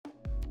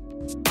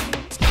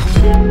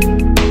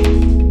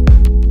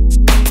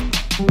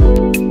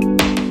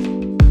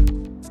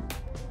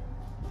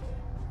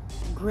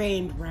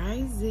Grand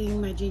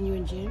Rising, my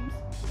genuine gems.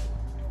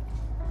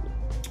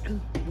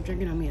 I'm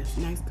drinking on me a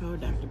nice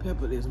cold Dr.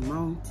 Pepper this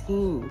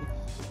morning.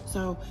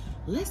 So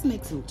let's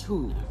make some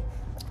tuna.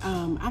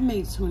 I've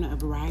made tuna a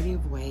variety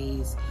of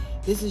ways.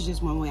 This is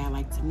just one way I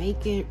like to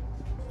make it.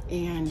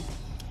 And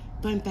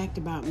fun fact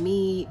about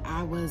me,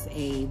 I was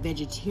a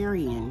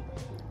vegetarian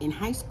in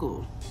high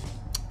school.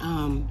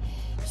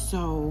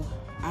 So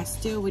I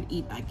still would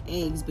eat like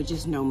eggs, but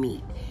just no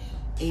meat.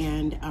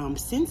 And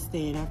since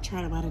then, I've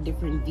tried a lot of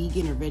different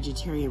vegan or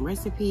vegetarian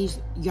recipes.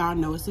 Y'all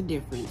know it's a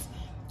difference.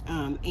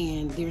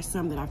 And there's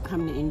some that I've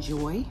come to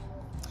enjoy.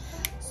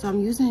 So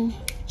I'm using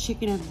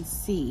chicken of the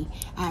sea.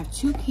 I have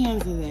 2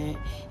 cans of that.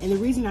 And the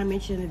reason I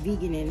mentioned the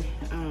vegan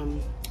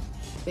and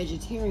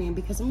vegetarian,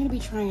 because I'm gonna be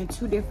trying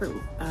 2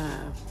 different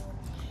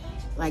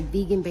like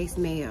vegan-based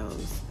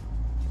mayos.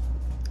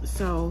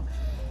 So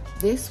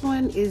this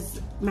one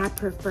is my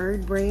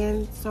preferred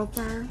brand so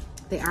far.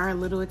 They are a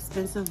little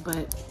expensive,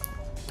 but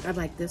I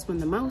like this one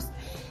the most.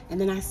 And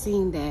then I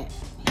seen that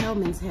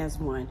Hellman's has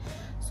one.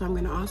 So I'm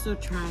gonna also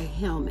try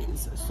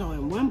Hellman's. So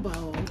in one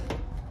bowl,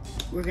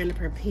 we're gonna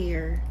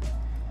prepare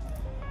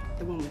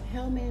the one with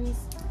Hellman's.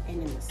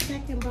 And in the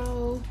second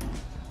bowl,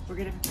 we're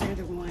gonna prepare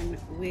the one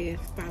with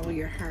Follow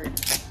Your Heart.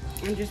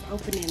 I'm just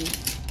opening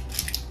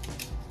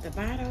the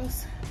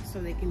bottles so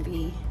they can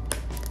be,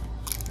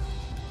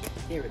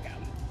 there we go.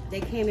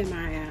 They came in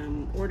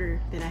my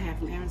order that I have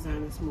from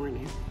Amazon this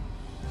morning.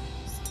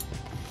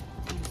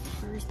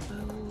 First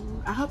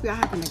bowl. I hope y'all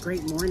having a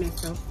great morning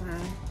so far.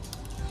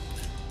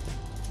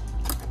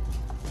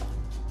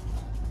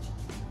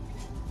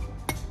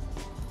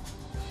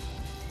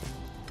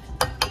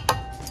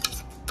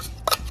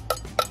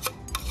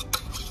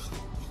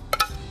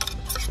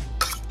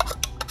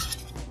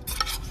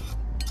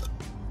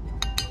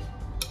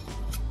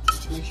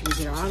 Make sure we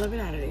get all of it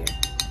out of there.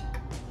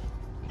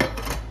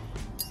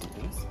 So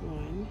that's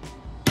one.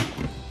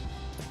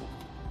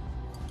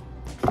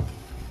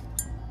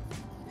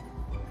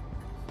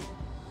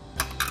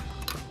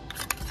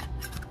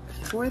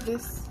 For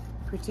this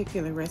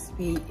particular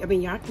recipe, I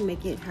mean, y'all can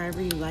make it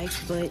however you like,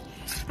 but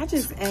I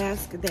just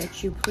ask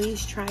that you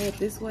please try it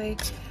this way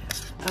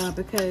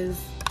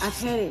because I've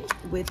had it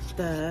with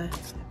the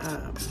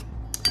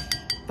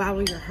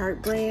Follow Your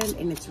Heart brand,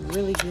 and it's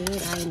really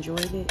good. I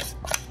enjoyed it.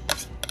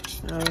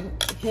 So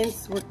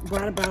hence what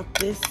brought about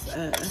this,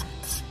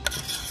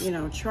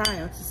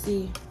 trial to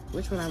see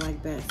which one I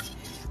like best.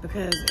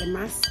 Because in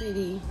my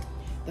city,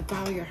 the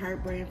Follow Your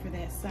Heart brand for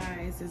that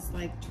size is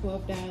like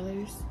 $12.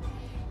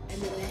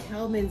 And then the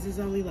Hellman's is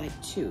only like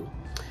 $2.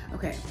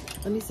 Okay,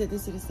 let me set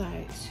this to the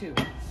side too.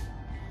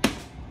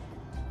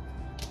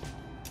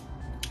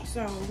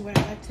 So what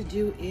I like to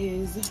do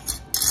is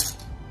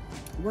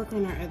work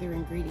on our other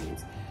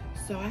ingredients.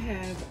 So I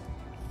have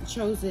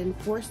chosen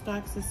 4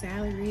 stalks of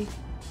celery.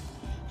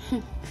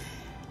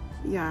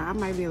 Yeah, I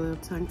might be a little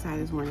tongue-tied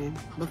this morning,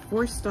 but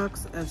 4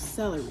 stalks of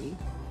celery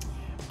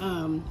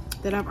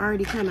that I've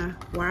already kind of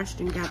washed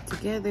and got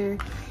together.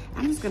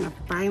 I'm just gonna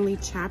finely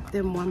chop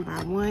them one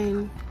by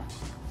one.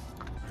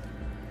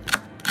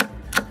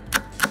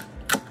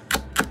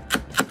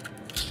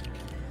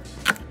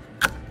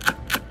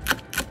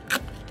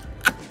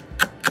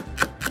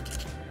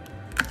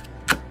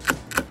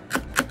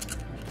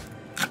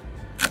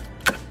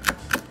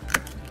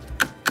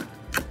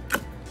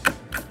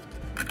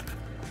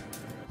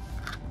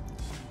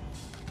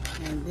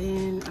 And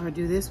then I'll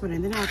do this one,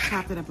 and then I'll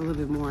chop it up a little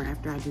bit more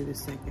after I do the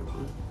second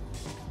one.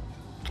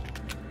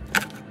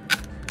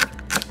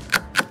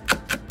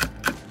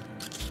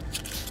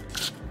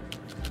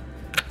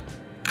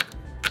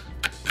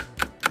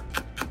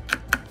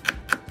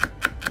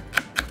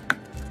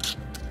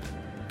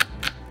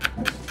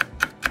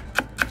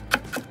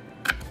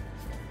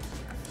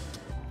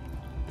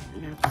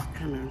 And I'll just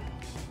kind of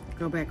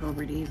go back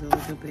over these a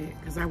little bit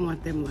because I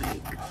want them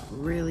like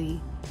really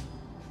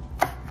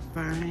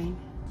fine.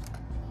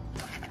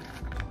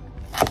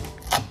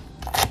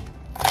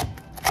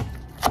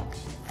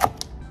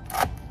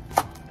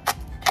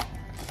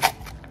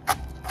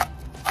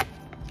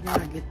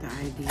 Y'all get the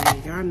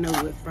idea. Y'all know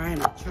what fine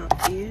and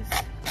chopped is.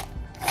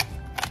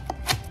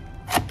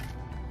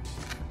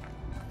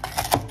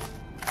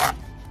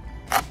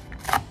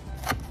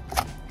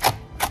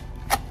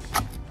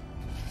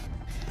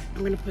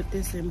 I'm gonna put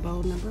this in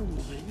bowl number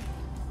 1.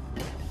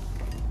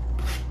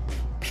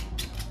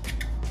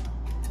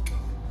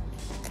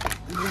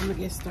 And then I'm gonna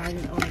get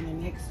started on the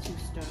next 2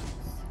 stalks.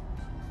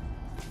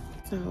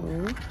 So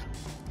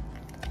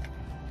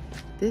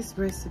this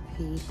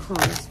recipe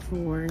calls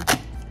for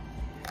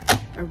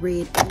a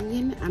red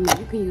onion. I mean,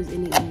 you can use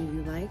any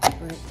onion you like,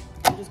 but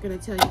I'm just gonna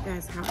tell you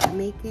guys how to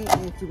make it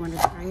and if you want to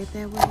try it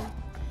that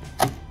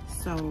way.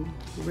 So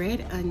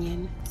red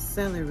onion,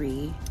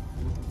 celery,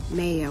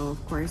 mayo,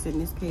 of course. In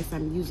this case,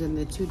 I'm using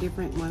the 2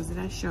 different ones that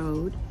I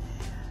showed,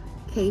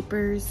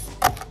 capers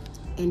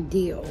and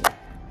dill.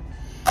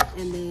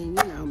 And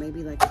then,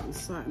 maybe like some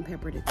salt and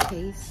pepper to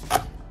taste.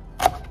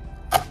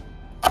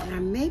 And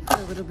I may put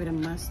a little bit of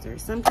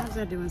mustard. Sometimes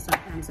I do and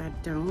sometimes I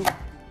don't.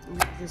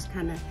 Just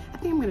kind of, I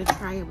think I'm gonna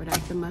try it without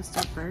the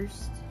mustard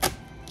first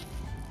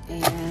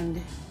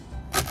and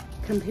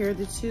compare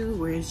the two,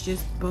 where it's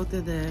just both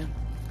of the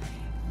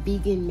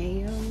vegan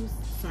mayos,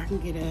 so I can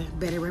get a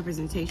better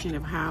representation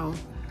of how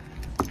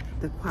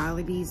the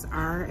qualities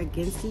are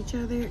against each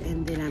other.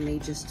 And then I may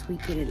just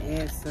tweak it and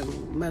add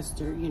some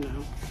mustard, you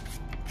know,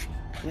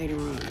 later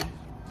on.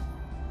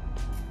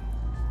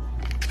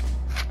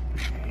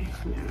 Okay,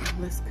 now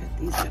let's cut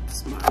these up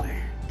smaller.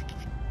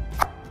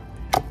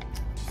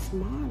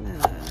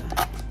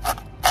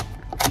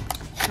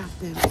 Chop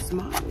them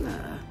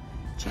smaller.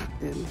 Chop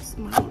them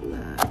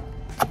smaller.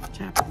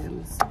 Chop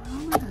them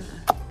smaller.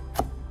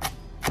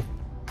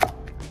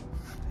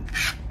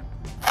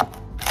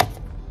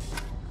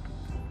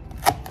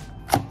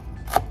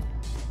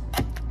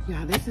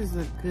 Yeah, this is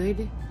a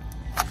good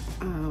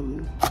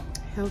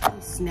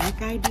healthy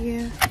snack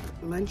idea,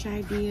 lunch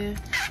idea.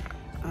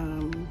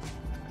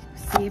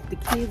 See if the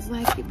kids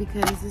like it,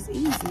 because it's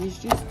easy. It's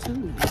just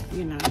tuna,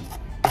 you know.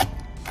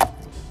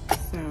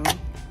 So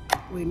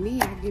with me,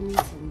 I give me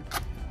some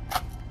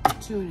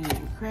tuna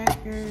and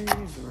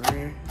crackers or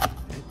a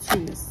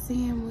tuna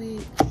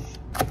sandwich.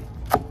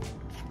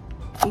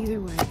 Either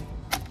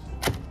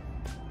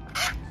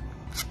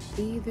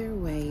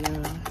way,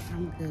 y'all,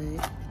 I'm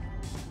good.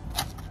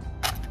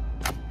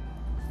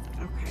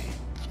 Okay,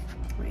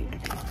 wait, I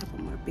got a couple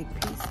more big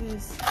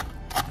pieces.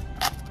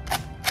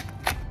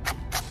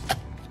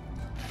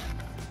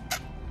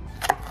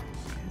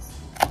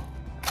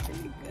 That's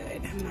pretty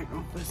good. I'm not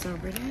gonna fuss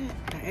over that.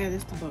 I add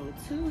this to bowl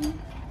too.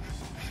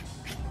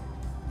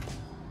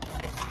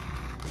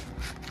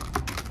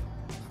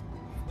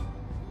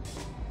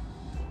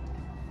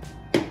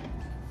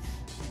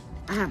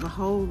 I have a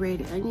whole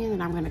red onion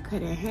that I'm gonna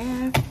cut in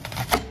half,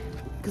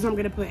 because I'm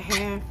gonna put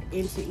half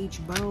into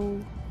each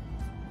bowl.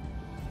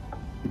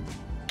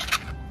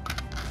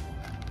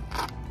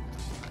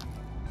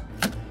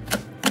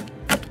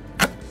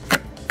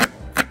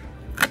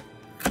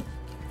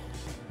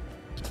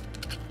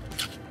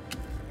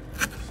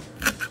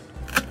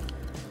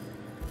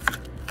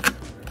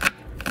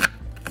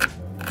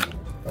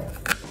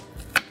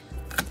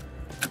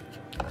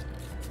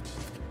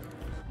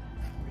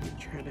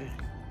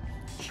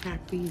 Chop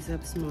these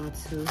up small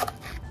too.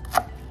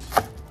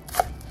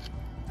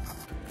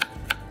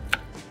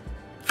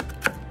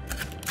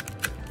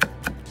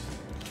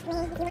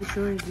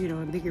 Sure, you know,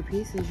 in bigger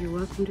pieces, you're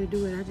welcome to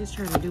do it. I just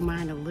try to do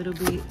mine a little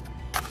bit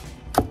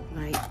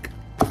like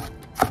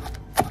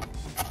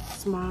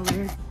smaller.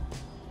 And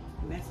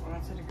that's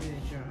all to the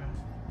good, y'all.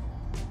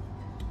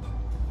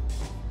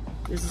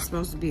 This is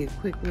supposed to be a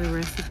quick little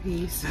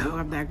recipe, so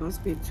I'm not gonna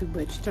spend too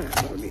much time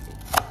on it.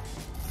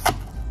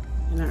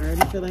 And I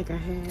already feel like I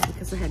had,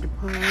 because I had to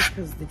pause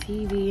because of the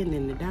TV and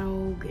then the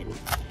dog, and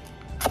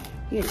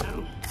you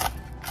know.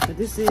 But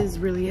this is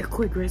really a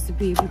quick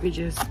recipe if you could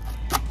just,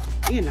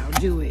 you know,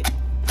 do it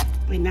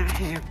and not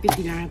have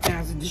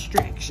 59,000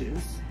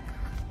 distractions.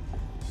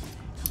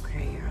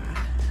 Okay,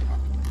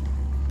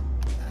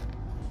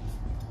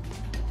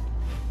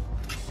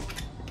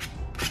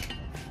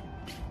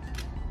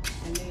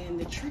 and then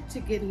the trick to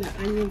getting the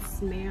onion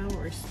smell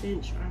or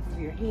stench off of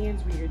your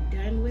hands when you're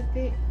done with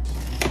it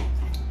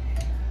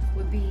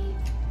would be,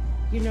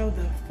 you know,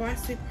 the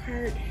faucet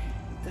part,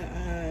 the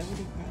what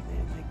do you call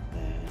that, like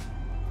the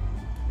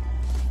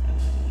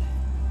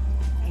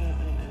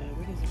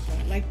what is it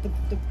called, like the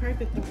part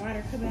that the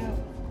water come out,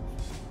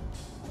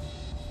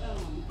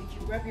 that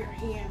you rub your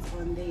hands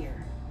on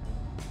there.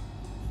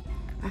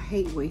 I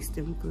hate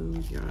wasting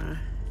food, y'all.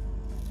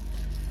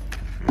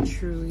 I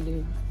truly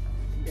do.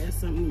 That's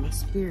something in my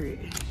spirit.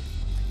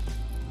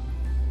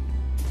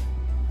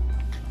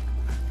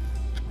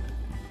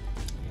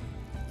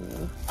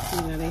 Well,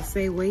 you know, they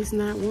say waste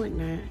not, want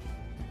not.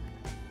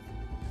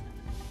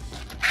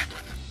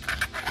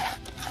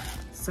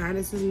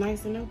 Sinus is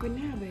nice and open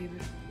now, baby.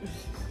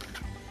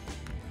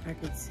 I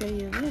can tell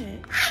you that.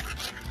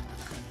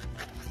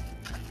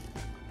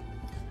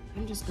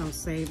 I'm just gonna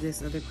save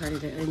this other part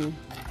of the onion,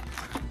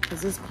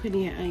 because there's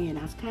plenty of onion.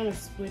 I was kind of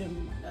split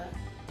them up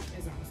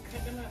as I was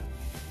cutting them up.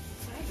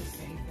 So I just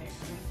saved that,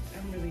 because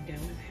I'm really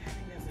done with it. I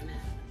think that's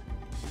enough.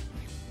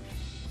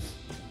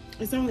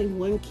 It's only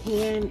one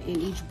can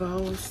in each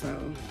bowl,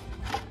 so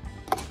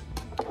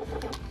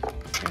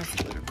got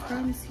some little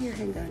crumbs here.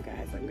 Hang on,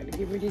 guys. I'm gonna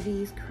get rid of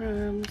these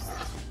crumbs.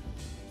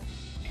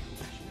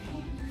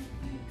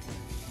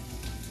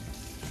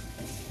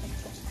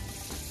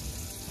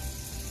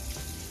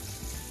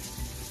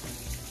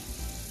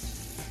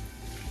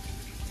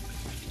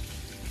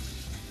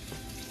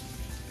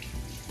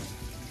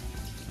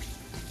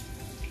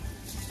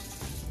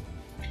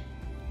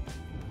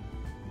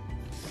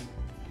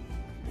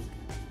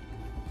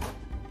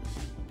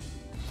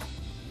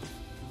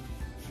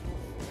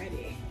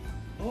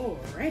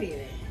 Alrighty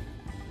then.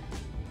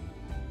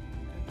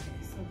 Okay,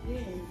 so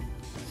then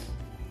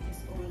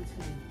it's on to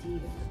the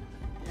deal.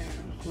 Now,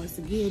 once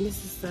again,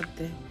 this is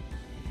something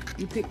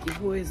you pick your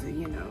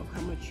poison, you know,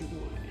 how much you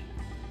want.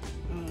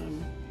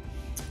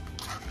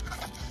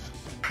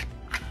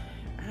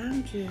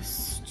 I'm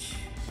just,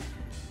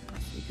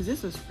 because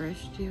this is fresh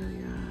still,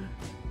 y'all.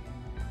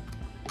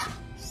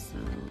 So,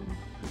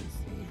 let's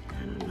see. I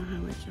don't know how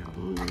much I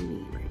want to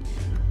need right now.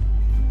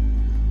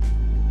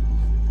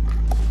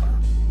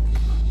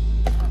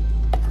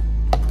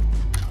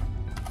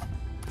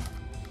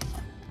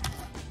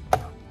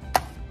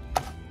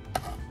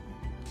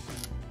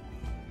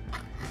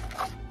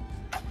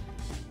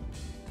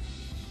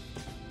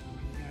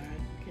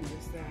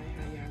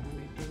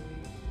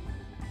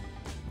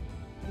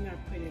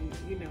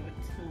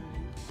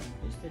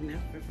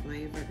 Enough for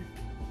flavor.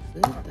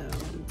 Good though,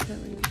 I'm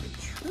telling you the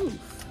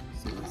truth. It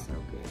smells so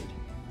good.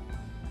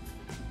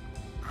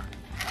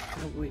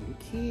 I wouldn't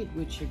kid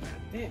with you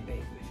about that,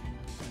 baby.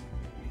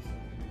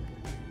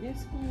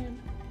 This one.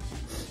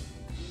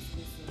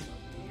 This one up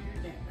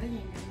there. That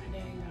onion got my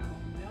dang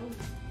nose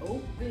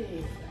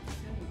open.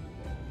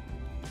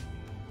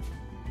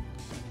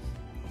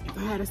 If I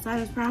had a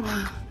sinus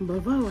problem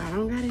before, I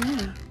don't got it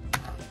now.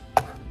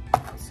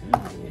 So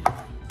yeah.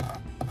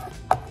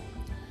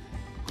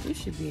 This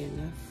should be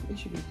enough. This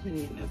should be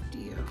plenty enough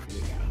deal for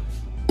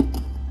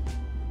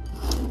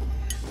y'all.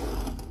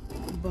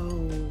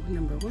 Bowl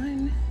number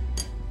 1.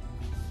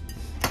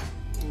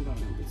 And bowl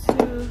number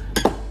 2.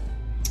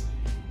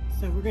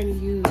 So we're gonna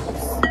use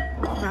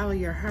Follow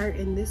Your Heart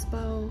in this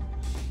bowl.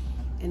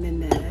 And then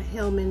the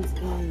Hellman's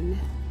in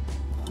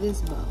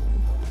this bowl.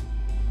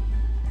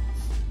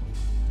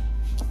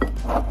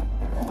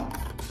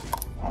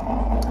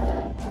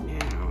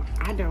 Now,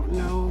 I don't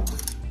know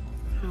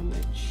how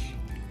much.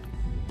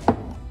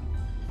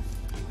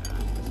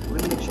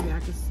 I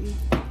can see.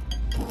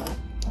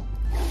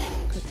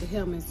 Put the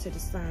Hellman's to the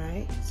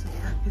side so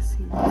y'all can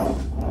see this.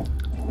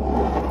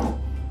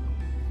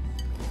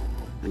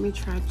 Let me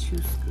try 2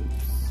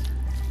 scoops.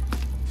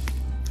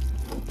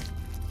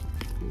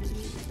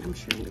 I'm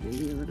sure I'm gonna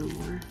need a little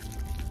more.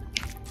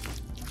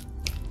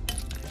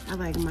 I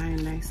like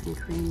mine nice and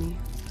creamy.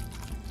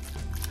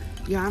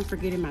 Y'all, I'm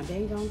forgetting my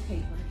dang on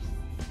papers.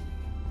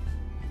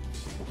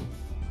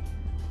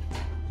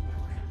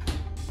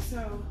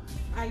 So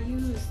I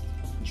used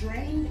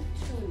drained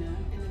tuna,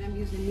 and then I'm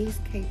using these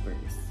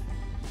capers.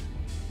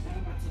 I'm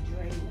about to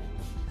drain them.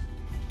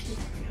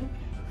 Okay.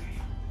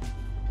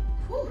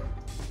 Whew.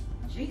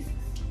 Jesus.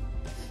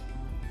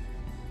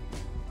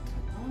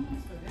 I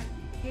almost forgot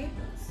the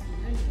capers.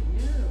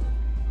 No.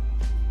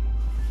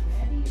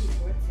 Very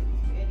important.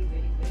 Very,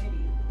 very, very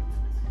important.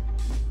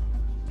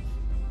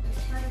 That's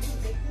part of what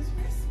make this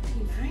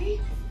recipe, right?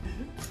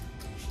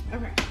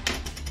 Okay.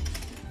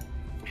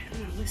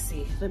 Let's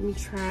see. Let me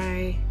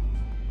try.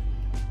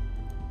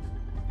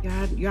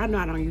 Y'all know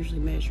I don't usually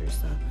measure,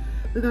 so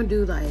we're gonna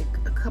do like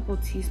a couple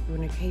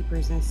teaspoons of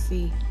capers and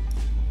see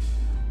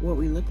what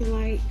we looking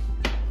like.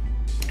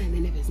 And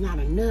then if it's not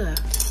enough,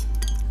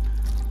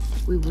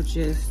 we will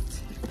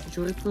just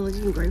joyfully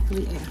and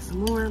gratefully add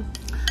some more.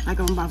 Like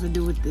I'm about to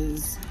do with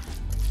this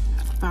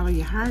Follow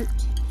Your Heart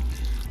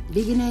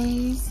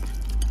Veganese,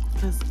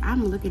 because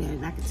I'm looking at it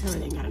and I can tell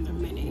it ain't got enough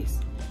mayonnaise.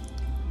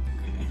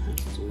 Okay,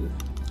 let's do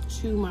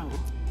 2 more,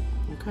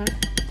 okay?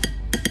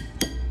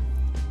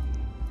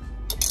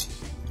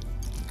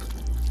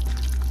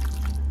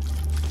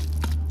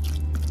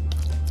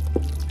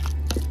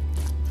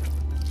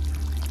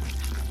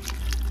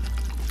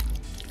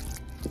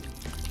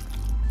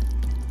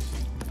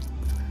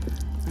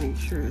 Make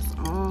sure it's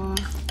all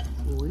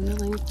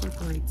well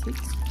incorporated.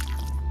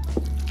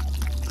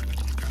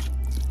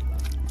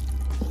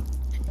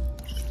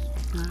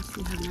 Now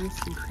see how nice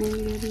and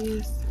creamy that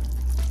is.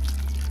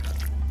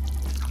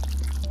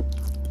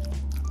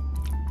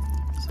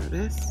 So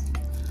that's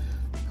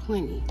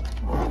plenty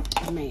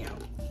of mayo.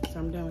 So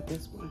I'm done with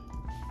this one.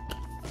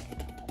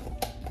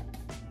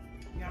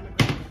 Y'all gonna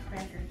grab the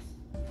crackers.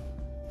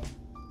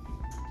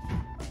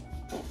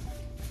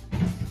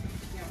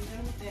 Yeah, I'm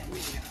done with that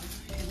mayo.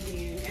 And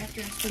then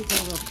after I sprinkle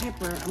a little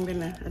pepper,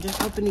 I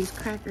just open these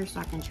crackers so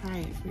I can try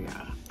it for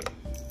y'all.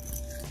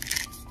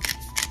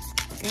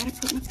 Gotta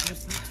put my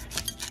pepper.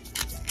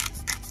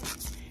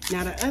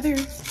 Now the other,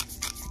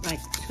 like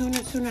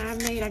tuna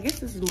I've made, I guess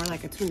this is more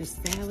like a tuna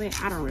salad.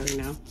 I don't really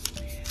know.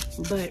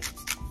 But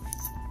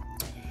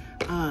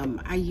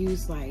I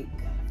use like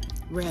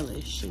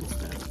relish and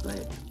stuff.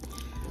 But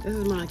this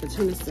is more like a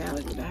tuna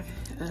salad that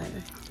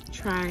I've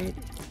tried,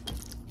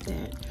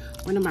 that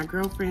one of my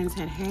girlfriends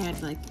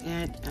had like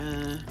at,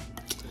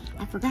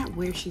 I forgot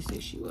where she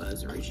said she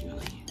was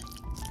originally.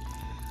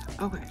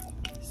 Okay,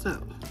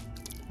 so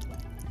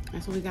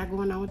that's what we got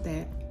going on with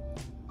that.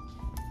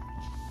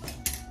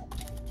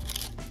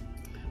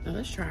 Now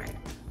let's try it.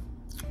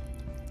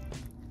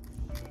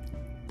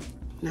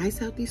 Nice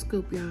healthy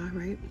scoop, y'all,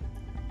 right?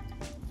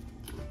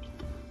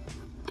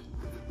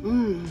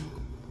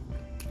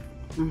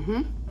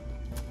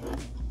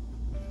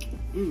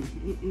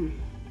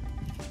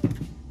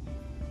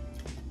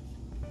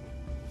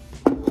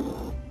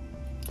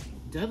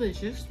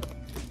 Delicious.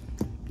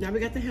 Now we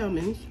got the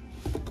Hellman's.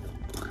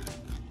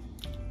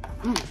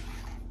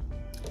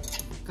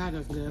 God,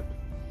 that's good.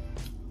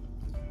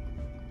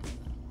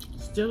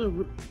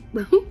 Still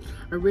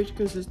a rich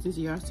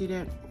consistency. Y'all see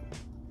that?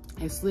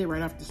 It slid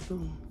right off the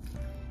spoon.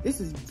 This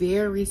is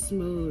very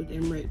smooth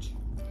and rich.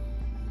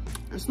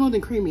 Smooth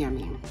and creamy, I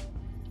mean.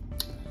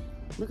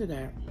 Look at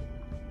that.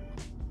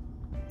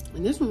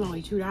 And this one's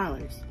only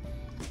 $2.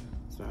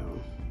 So,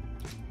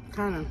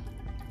 kind of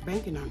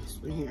banking on this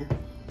one here.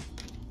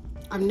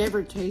 I've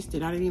never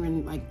tasted. I didn't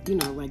even like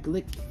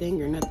lick the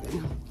thing or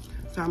nothing.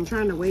 So I'm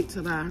trying to wait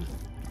till I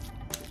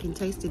can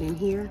taste it in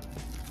here.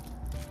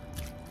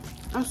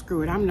 Oh,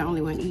 screw it. I'm the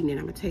only one eating it.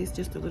 I'm gonna taste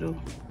just a little.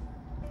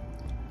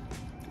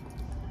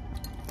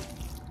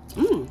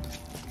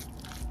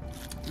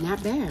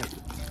 Not bad.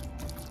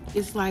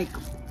 It's like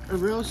a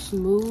real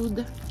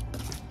smooth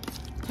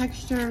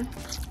texture.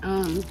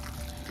 As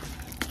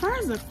far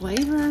as the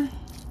flavor,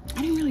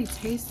 I didn't really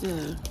taste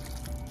the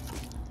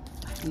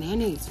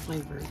mayonnaise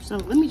flavor. So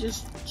let me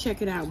just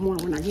check it out more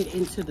when I get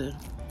into the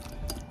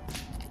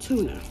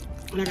tuna.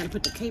 And I gotta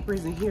put the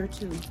capers in here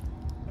too.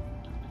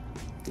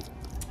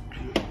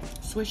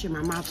 Swishing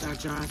my mouth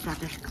out, y'all, so I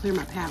can clear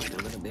my palate a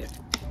little bit.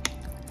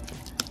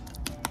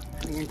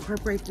 I'm gonna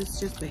incorporate this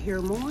just a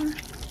hair more.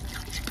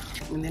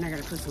 And then I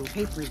gotta put some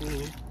capers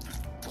in.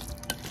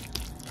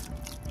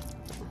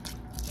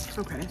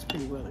 Okay, that's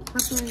pretty well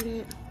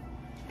incorporated.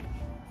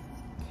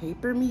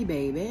 Caper me,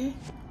 baby.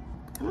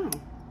 Come on.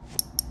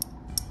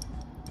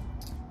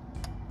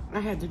 I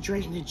had to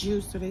drain the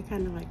juice so they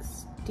kind of like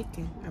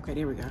sticking. Okay,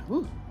 there we go.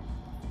 Woo.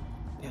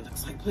 That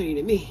looks like plenty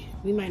to me.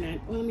 We might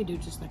not, well, let me do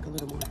just like a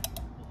little more.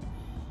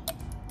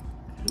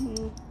 Come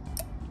on.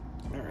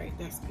 All right,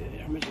 that's good.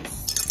 I'm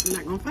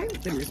not gonna fight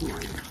with them this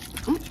morning.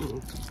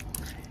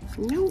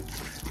 Nope.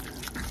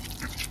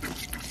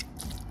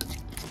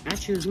 I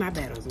choose my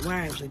battles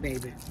wisely,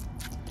 baby.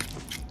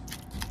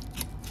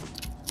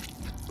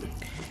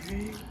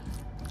 Okay.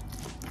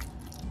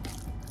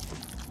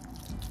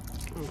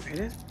 Okay,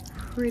 that's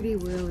pretty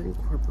well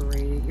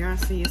incorporated. Y'all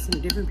see it's some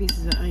different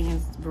pieces of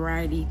onions,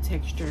 variety,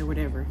 texture,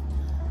 whatever.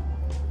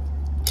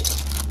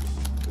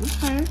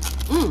 Okay.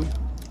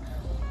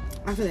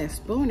 After that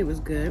spoon, it was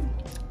good.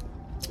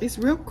 It's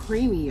real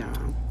creamy,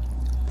 y'all.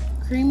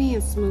 Creamy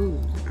and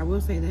smooth. I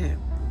will say that.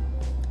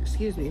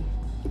 Excuse me.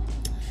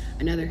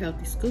 Another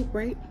healthy scoop,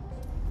 right?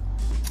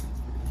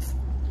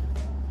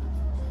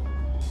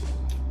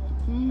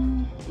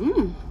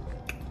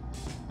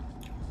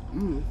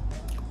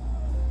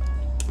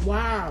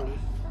 Wow.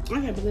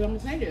 I can't believe I'm gonna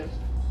say this.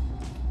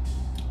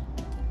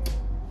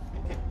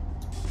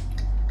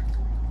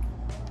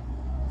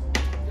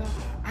 God,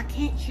 I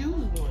can't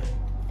choose one.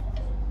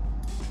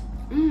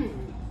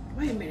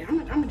 Wait a minute.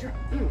 I'm gonna try.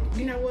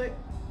 You know what?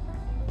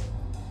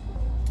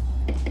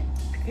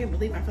 I can't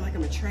believe I feel like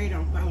I'm gonna trade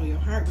on Follow Your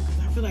Heart because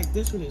I feel like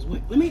this one is what.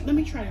 Let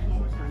me try this one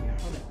more time, y'all.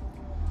 Hold up.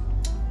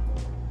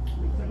 Let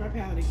me clear my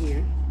palate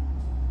again.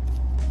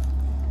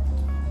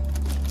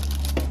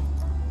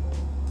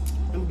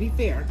 I'm gonna be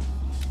fair.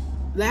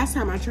 Last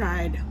time I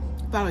tried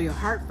Follow Your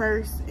Heart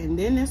first and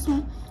then this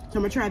one. So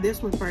I'm gonna try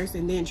this one first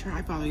and then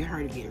try Follow Your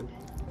Heart again.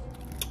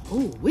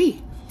 Oh,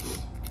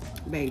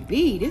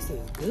 baby, this is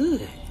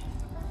good.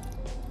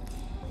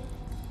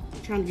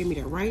 I'm trying to give me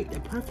the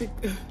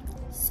perfect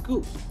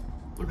scoop.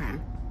 Okay,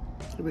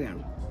 here we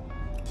go.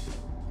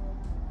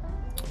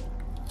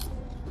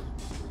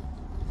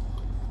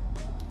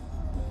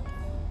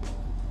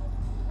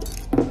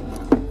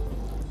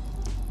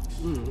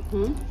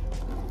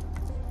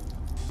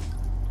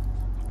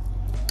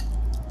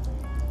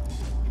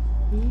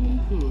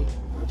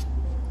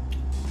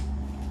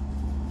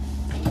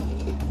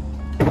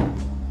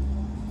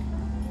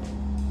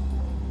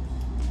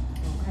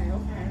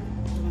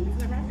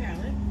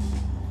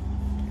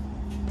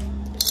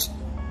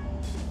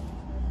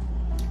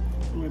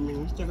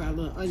 Still got a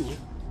little onion.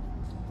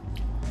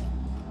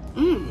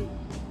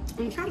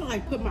 I'm trying to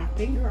like put my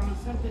finger on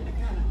something to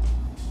kind of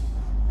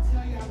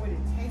tell y'all what it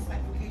tastes like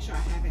in case y'all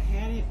haven't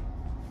had it.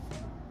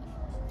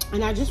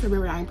 And I just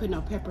remembered I ain't put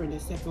no pepper in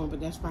this second one, but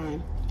that's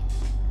fine.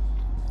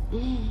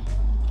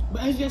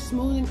 But it's just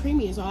smooth and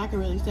creamy is all I can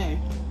really say.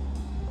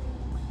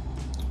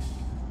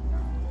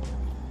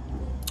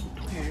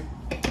 Okay,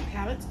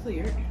 palate's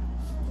cleared.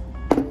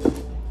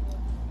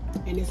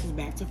 And this is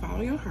back to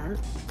Follow Your Heart.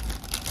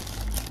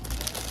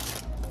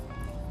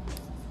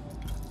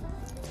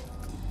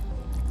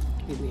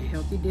 Give me a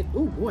healthy dip.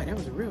 Oh boy, that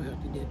was a real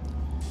healthy dip.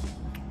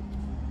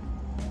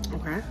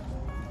 Okay.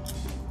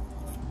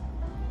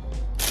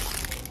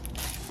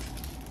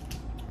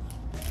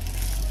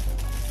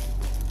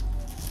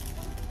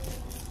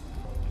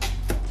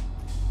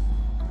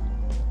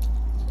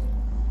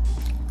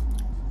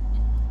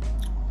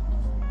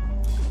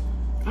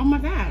 Oh my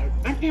God,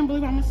 I can't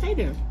believe I'm gonna say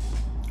this.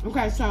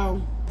 Okay,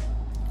 so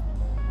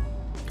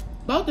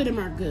both of them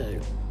are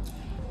good,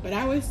 but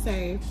I would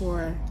say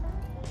for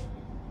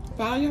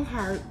Follow Your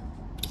Heart,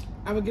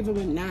 I would give them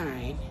a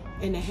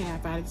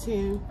 9.5 out of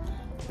 10.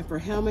 And for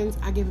Hellmann's,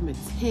 I give them a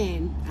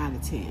 10 out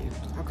of 10.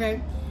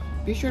 Okay?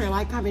 Be sure to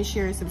like, comment,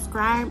 share, and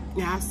subscribe.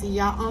 And I'll see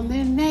y'all on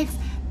the next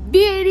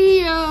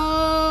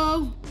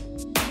video.